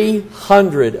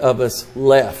 300 of us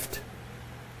left.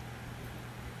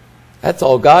 That's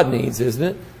all God needs, isn't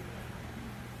it?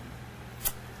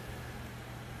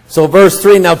 So verse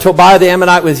 3, now Tobiah the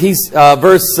Ammonite was,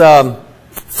 verse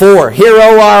 4. Hear,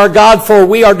 O our God, for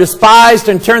we are despised,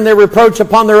 and turn their reproach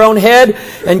upon their own head,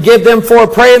 and give them for a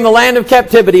prey in the land of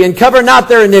captivity, and cover not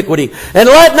their iniquity, and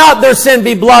let not their sin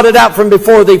be blotted out from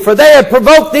before thee, for they have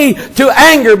provoked thee to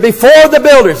anger before the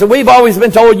builders. And we've always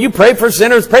been told, you pray for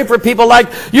sinners, pray for people like,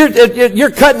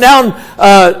 you're cutting down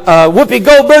Whoopi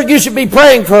Goldberg, you should be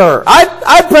praying for her.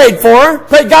 I prayed for her,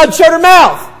 prayed God shut her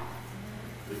mouth.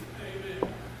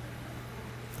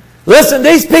 Listen,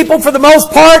 these people, for the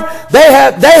most part, they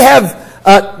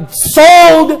have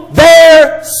sold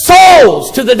their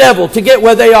souls to the devil to get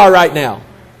where they are right now.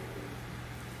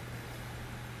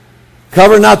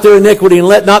 Cover not their iniquity, and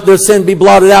let not their sin be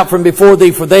blotted out from before thee,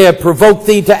 for they have provoked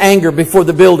thee to anger before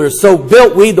the builders. So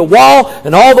built we the wall,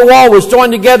 and all the wall was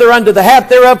joined together unto the half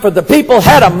thereof, for the people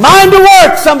had a mind to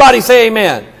work. Somebody say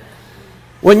amen.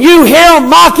 When you hear them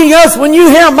mocking us, when you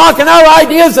hear them mocking our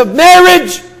ideas of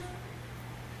marriage,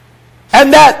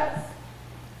 and that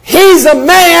he's a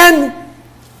man,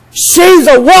 she's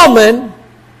a woman,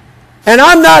 and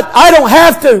I don't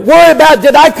have to worry about,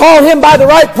 did I call him by the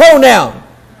right pronoun?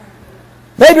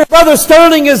 Maybe Brother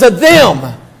Sterling is a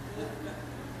them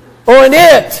or an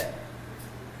it.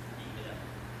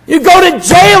 You go to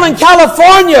jail in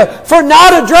California for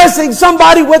not addressing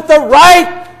somebody with the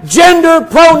right gender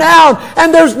pronoun.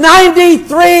 And there's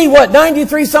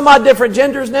 93 some odd different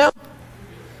genders now?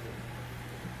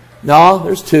 No,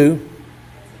 there's 2.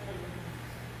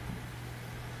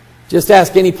 Just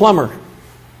ask any plumber.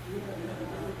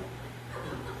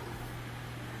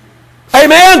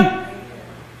 Amen?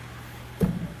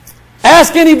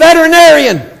 Ask any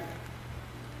veterinarian.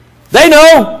 They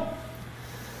know.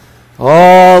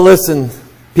 Oh, listen.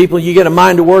 People, you get a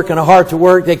mind to work and a heart to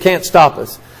work, they can't stop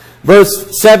us.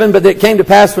 Verse 7, but it came to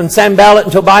pass when Sanballat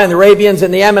and Tobiah and the Arabians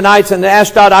and the Ammonites and the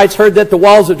Ashdodites heard that the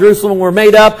walls of Jerusalem were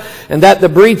made up, and that the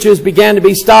breaches began to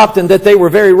be stopped, and that they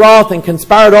were very wroth, and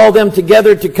conspired all them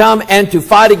together to come and to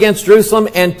fight against Jerusalem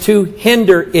and to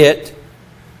hinder it.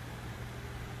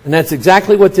 And that's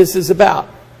exactly what this is about.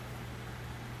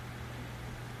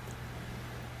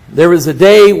 There was a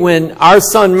day when our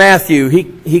son Matthew,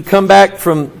 he come back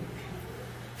from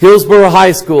Hillsborough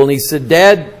High School, and he said,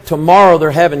 Dad, tomorrow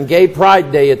they're having Gay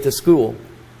Pride Day at the school.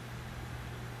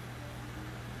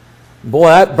 Boy,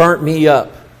 that burnt me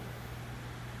up.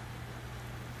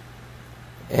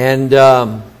 And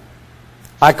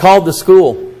I called the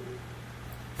school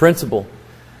principal,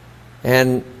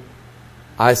 and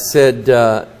I said,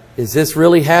 is this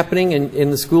really happening in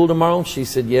the school tomorrow? She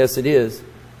said, yes, it is.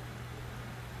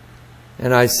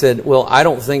 And I said, well, I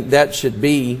don't think that should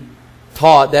be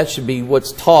taught. That should be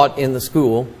what's taught in the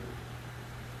school.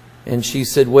 And she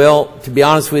said, well, to be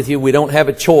honest with you, we don't have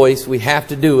a choice. We have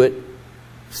to do it.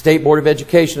 State Board of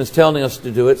Education is telling us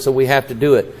to do it, so we have to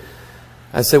do it.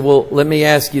 I said, well, let me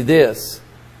ask you this.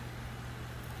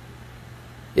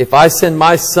 If I send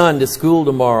my son to school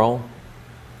tomorrow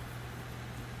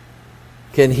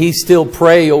can he still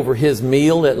pray over his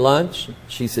meal at lunch?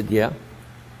 She said, yeah.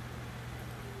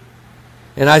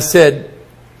 And I said,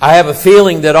 I have a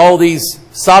feeling that all these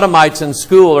sodomites in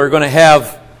school are going to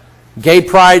have gay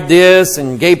pride this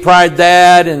and gay pride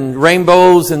that and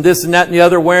rainbows and this and that and the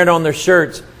other wearing on their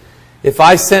shirts. If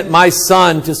I sent my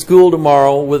son to school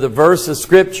tomorrow with a verse of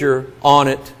Scripture on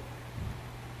it,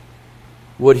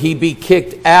 would he be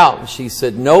kicked out? And she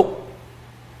said, nope.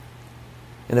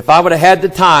 And if I would have had the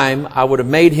time, I would have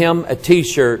made him a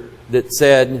t-shirt that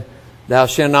said, thou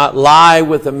shalt not lie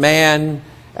with a man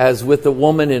as with a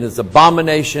woman, it is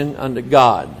abomination unto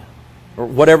God. Or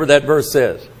whatever that verse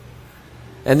says.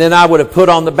 And then I would have put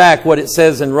on the back what it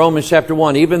says in Romans chapter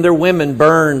 1. Even their women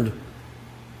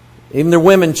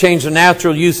changed the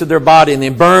natural use of their body, and they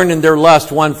burned in their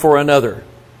lust one for another.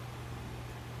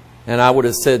 And I would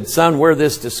have said, son, wear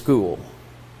this to school.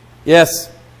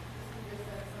 Yes?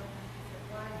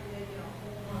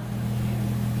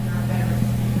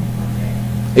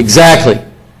 Exactly.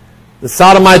 The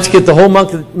sodomites get the whole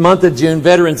month of June.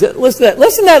 Veterans, listen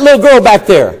to that little girl back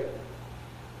there.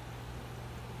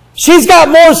 She's got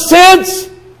more sense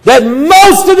than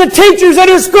most of the teachers at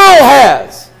her school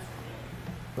has.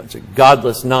 Bunch of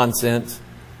godless nonsense.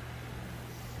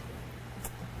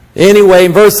 Anyway,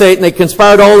 in verse 8, and they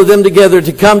conspired all of them together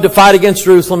to come to fight against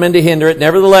Jerusalem and to hinder it.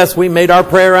 Nevertheless, we made our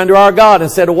prayer unto our God and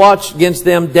set a watch against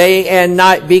them day and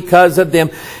night because of them.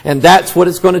 And that's what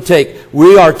it's going to take.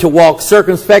 We are to walk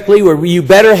circumspectly. You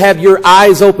better have your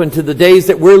eyes open to the days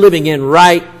that we're living in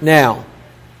right now.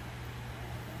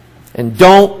 And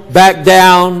don't back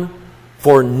down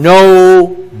for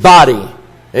nobody.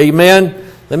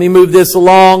 Amen. Let me move this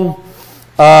along.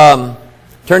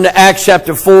 Turn to Acts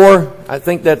chapter 4. I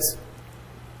think that's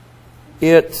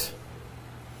it.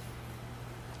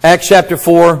 Acts chapter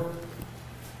 4.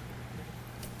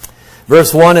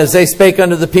 Verse 1, as they spake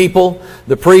unto the people,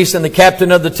 the priests and the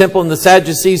captain of the temple and the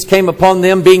Sadducees came upon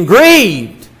them, being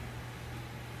grieved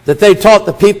that they taught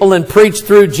the people and preached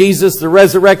through Jesus the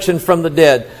resurrection from the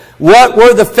dead. What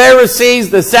were the Pharisees,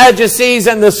 the Sadducees,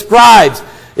 and the scribes?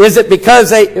 Is it because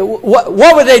they...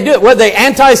 What would they do? Were they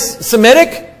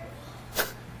anti-Semitic?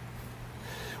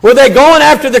 Were they going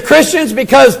after the Christians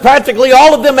because practically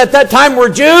all of them at that time were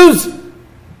Jews?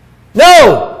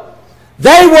 No.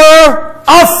 They were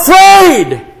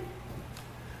afraid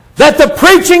that the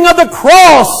preaching of the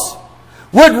cross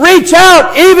would reach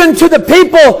out even to the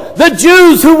people, the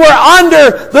Jews who were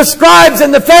under the scribes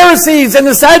and the Pharisees and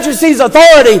the Sadducees'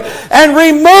 authority, and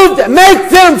make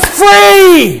them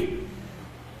free.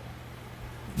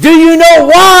 Do you know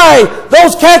why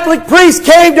those Catholic priests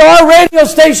came to our radio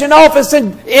station office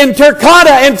in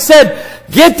Turkana and said,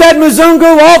 get that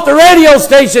Mzungu off the radio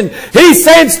station. He's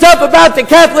saying stuff about the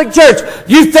Catholic Church.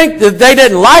 You think that they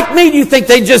didn't like me? Do you think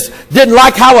they just didn't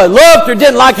like how I looked or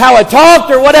didn't like how I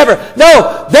talked or whatever?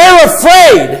 No, they're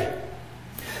afraid.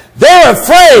 They're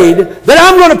afraid that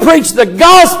I'm going to preach the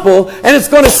gospel and it's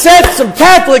going to set some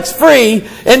Catholics free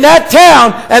in that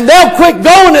town, and they'll quit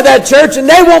going to that church and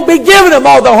they won't be giving them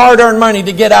all the hard-earned money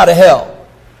to get out of hell.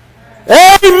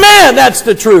 Amen. That's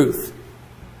the truth.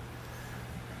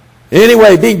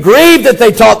 Anyway, be grieved that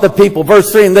they taught the people.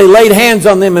 Verse 3, and they laid hands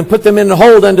on them and put them in the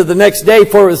hold unto the next day,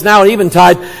 for it was now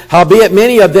eventide. Howbeit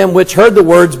many of them which heard the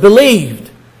words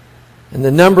believed. And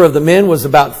the number of the men was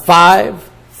about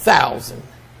 5,000.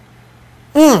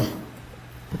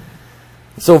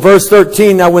 So verse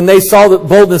 13, now when they saw the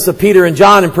boldness of Peter and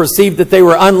John and perceived that they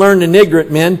were unlearned and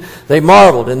ignorant men, they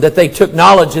marveled, and that they took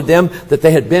knowledge of them that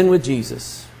they had been with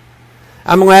Jesus.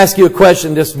 I'm going to ask you a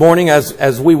question this morning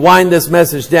as we wind this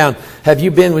message down. Have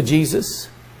you been with Jesus?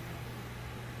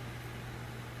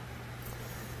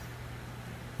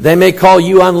 They may call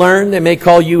you unlearned. They may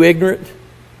call you ignorant.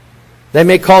 They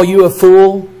may call you a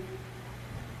fool.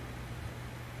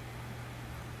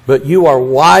 But you are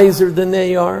wiser than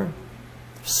they are,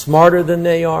 smarter than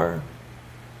they are.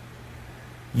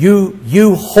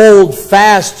 You hold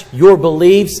fast your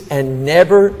beliefs and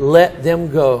never let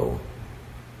them go.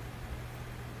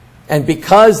 And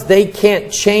because they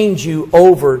can't change you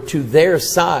over to their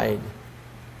side,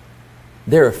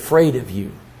 they're afraid of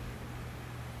you.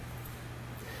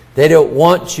 They don't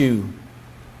want you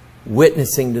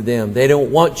witnessing to them. They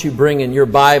don't want you bringing your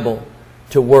Bible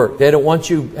to work. They don't want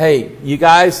you, hey, you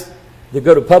guys that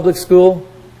go to public school,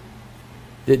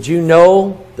 did you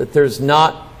know that there's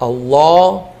not a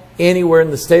law anywhere in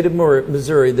the state of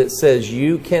Missouri that says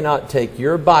you cannot take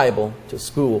your Bible to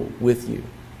school with you?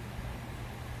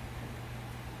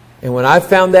 And when I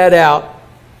found that out,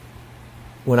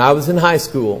 when I was in high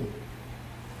school,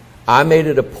 I made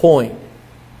it a point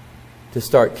to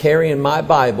start carrying my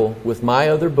Bible with my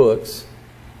other books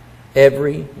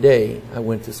Every day I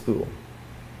went to school.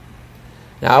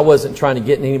 Now, I wasn't trying to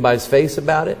get in anybody's face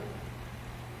about it.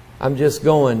 I'm just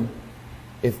going,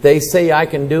 if they say I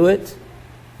can do it,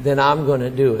 then I'm going to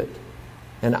do it.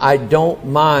 And I don't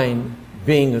mind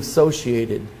being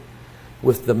associated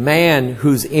with the man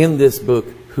who's in this book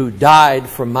who died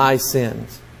for my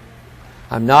sins.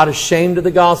 I'm not ashamed of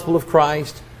the gospel of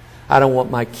Christ. I don't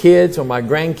want my kids or my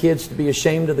grandkids to be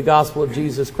ashamed of the gospel of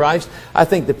Jesus Christ. I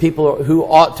think the people who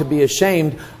ought to be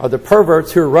ashamed are the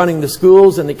perverts who are running the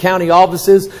schools and the county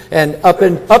offices and up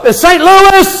in St.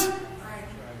 Louis,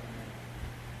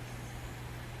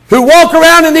 who walk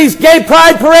around in these gay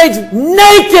pride parades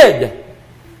naked.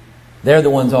 They're the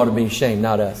ones who ought to be ashamed,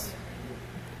 not us.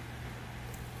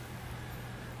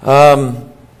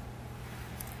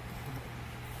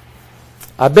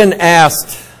 I've been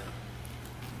asked,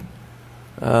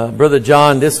 Brother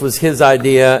John, this was his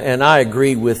idea, and I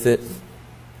agree with it.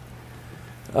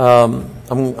 I'm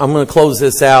going to close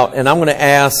this out, and I'm going to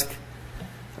ask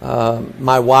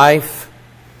my wife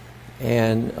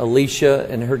and Alicia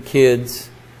and her kids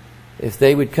if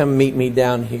they would come meet me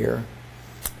down here.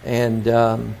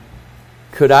 And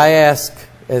could I ask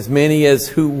as many as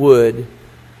who would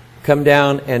come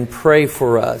down and pray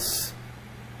for us?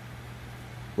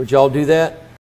 Would y'all do that?